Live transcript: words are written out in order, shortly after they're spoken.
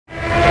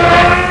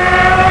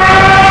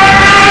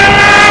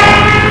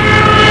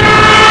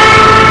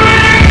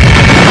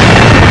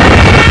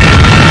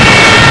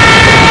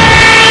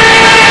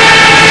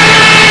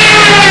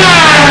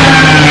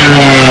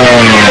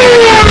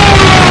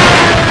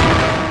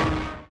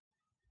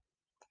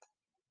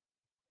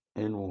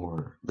In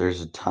war,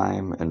 there's a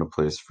time and a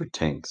place for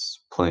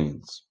tanks,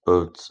 planes,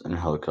 boats, and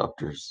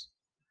helicopters.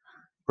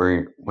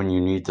 When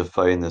you need to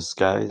fight in the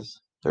skies,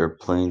 there are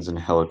planes and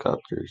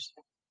helicopters.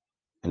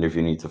 And if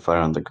you need to fight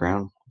on the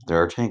ground,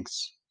 there are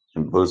tanks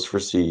and boats for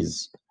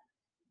seas.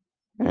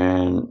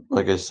 And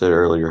like I said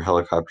earlier,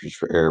 helicopters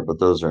for air, but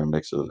those are a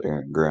mix of air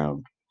and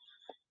ground.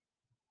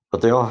 But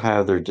they all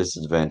have their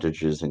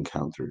disadvantages and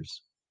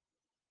counters.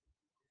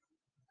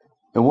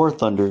 In War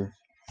Thunder,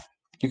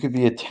 you could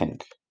be a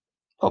tank,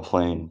 a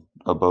plane,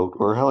 a boat,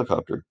 or a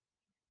helicopter.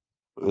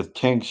 With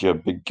tanks, you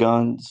have big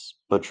guns,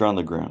 but you're on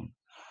the ground.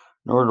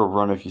 Nowhere to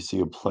run if you see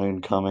a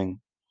plane coming,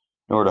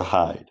 nor to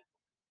hide.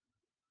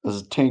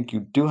 As a tank, you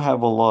do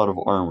have a lot of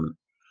armor.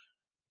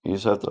 You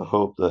just have to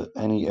hope that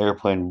any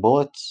airplane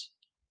bullets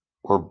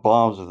or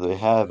bombs, if they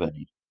have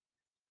any,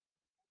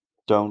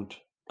 don't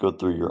go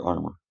through your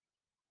armor.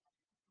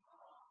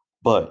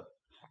 But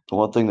the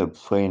one thing the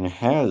plane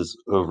has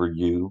over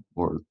you,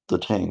 or the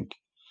tank,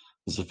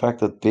 is the fact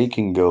that they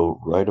can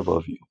go right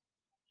above you.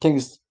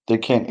 Tanks, they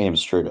can't aim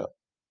straight up.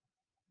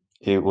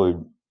 It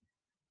would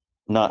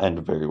not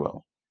end very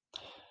well.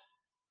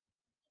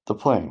 The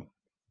plane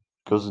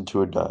goes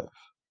into a dive.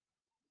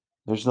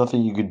 There's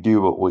nothing you can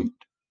do but wait.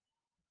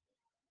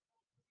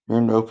 You're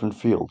in an open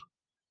field,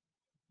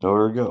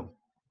 nowhere to go.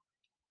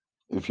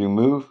 If you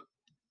move,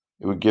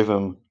 it would give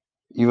him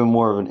even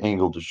more of an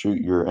angle to shoot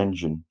your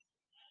engine.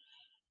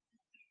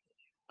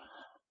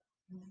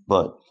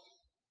 But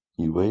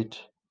you wait,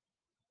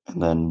 and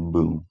then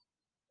boom,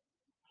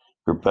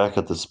 you're back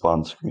at the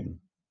spawn screen.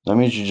 That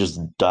means you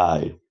just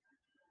died,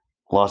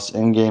 lost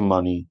in-game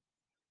money,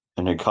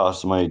 and it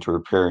cost money to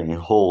repair any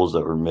holes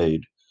that were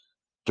made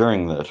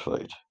during that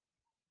fight.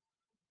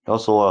 You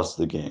also lost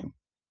the game.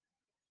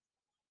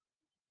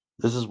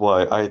 This is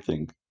why I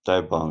think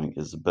dive bombing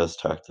is the best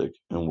tactic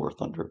in War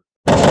Thunder.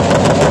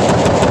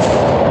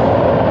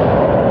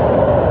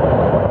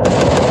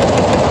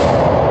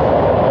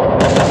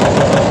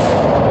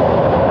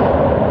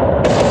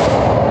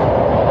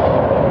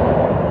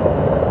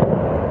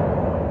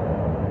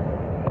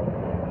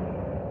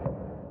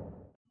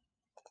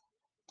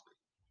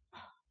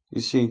 You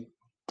see,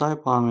 the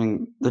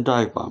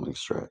dive bombing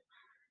strat,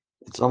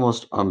 it's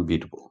almost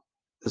unbeatable.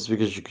 It's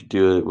because you could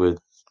do it with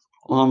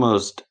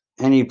almost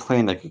any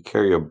plane that could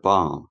carry a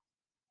bomb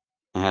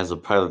and has a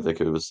pilot that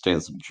could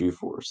withstand some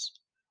G-force.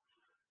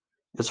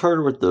 It's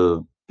harder with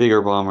the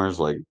bigger bombers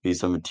like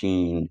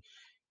B-17,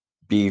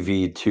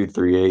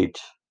 BV-238,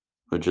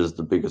 which is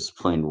the biggest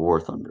plane in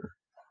War Thunder.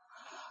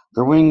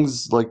 Their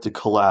wings like to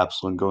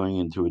collapse when going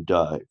into a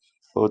dive,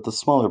 but with the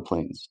smaller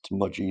planes, it's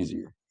much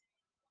easier.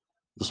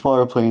 The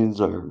smaller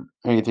planes are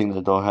anything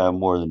that don't have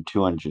more than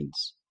two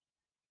engines.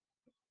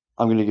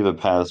 I'm going to give a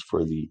pass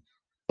for the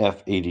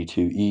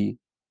F-82E,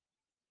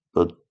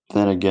 but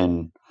then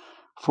again,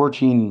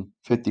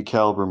 1450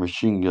 caliber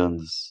machine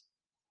guns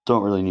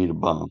don't really need a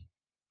bomb.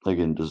 They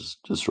can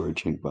just destroy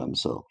Chink by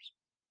themselves.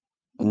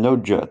 And no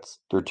jets.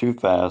 They're too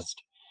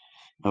fast,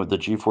 and with the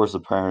G-force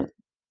apparent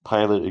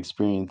pilot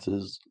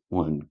experiences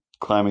when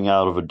climbing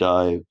out of a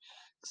dive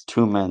is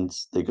too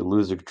immense, they could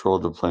lose the control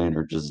of the plane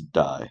or just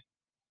die.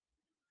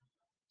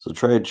 So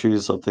try to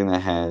choose something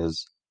that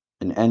has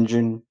an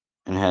engine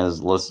and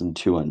has less than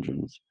two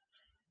engines,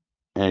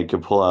 and it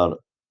can pull out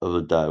of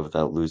a dive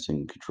without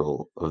losing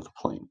control of the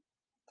plane.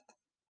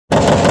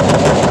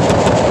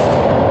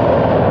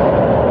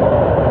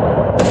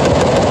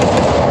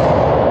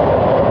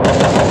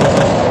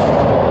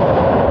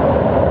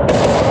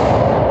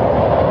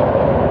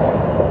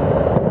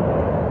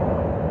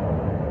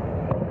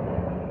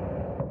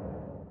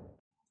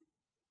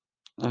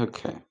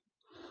 Okay.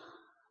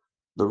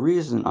 The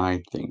reason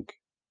I think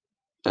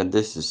that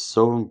this is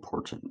so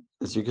important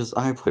is because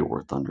I play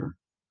War Thunder,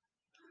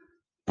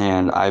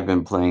 and I've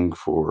been playing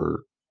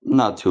for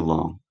not too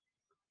long.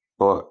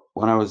 But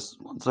once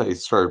I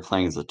started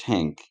playing as a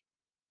tank,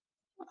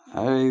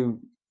 I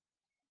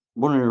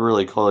wouldn't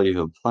really call it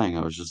even playing.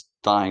 I was just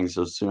dying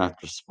so soon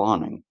after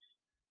spawning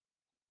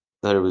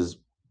that it was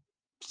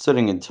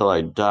sitting until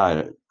I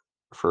died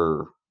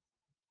for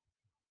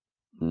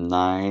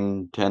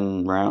 9,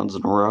 10 rounds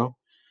in a row.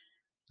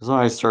 So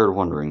I started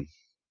wondering,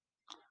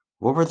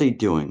 what were they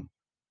doing?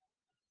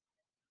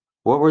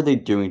 What were they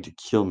doing to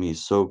kill me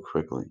so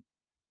quickly?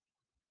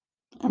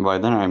 And by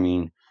then I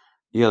mean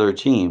the other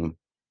team,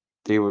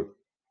 they were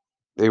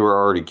they were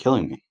already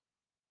killing me.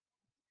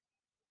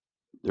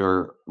 They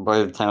were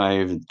by the time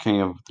I even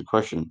came up with the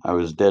question, I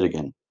was dead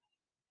again.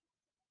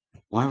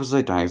 Why was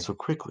I dying so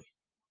quickly?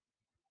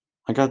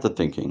 I got to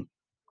thinking.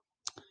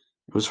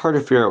 It was hard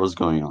to figure out what was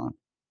going on.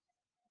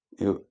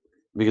 It,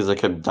 because I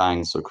kept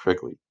dying so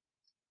quickly.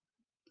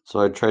 So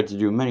I tried to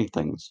do many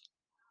things,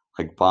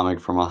 like bombing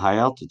from a high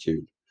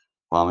altitude,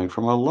 bombing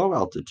from a low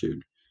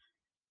altitude,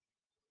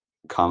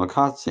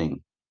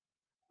 kamikazing,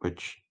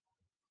 which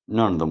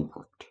none of them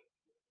worked.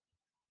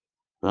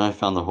 Then I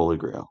found the Holy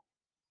Grail,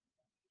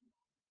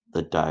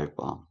 the dive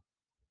bomb.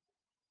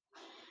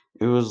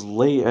 It was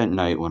late at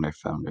night when I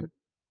found it.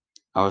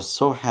 I was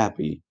so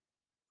happy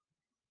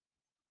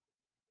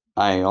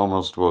I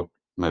almost woke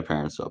my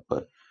parents up,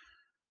 but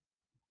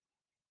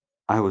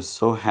I was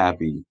so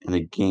happy and the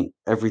game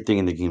everything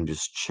in the game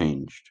just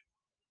changed.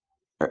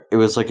 It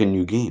was like a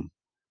new game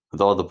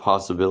with all the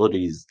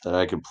possibilities that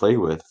I could play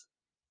with.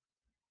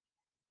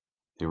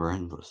 They were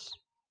endless.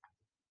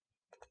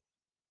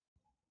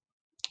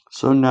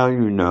 So now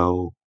you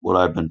know what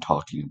I've been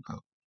talking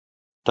about,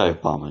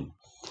 dive bombing.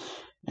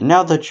 And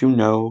now that you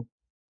know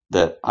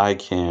that I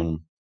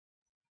can,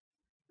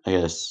 I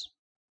guess,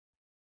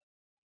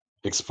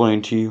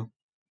 explain to you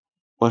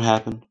what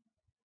happened,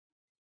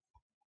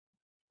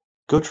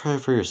 go try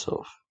it for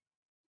yourself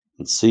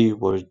and see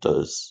what it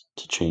does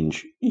to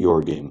change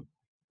your game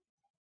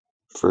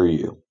for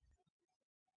you.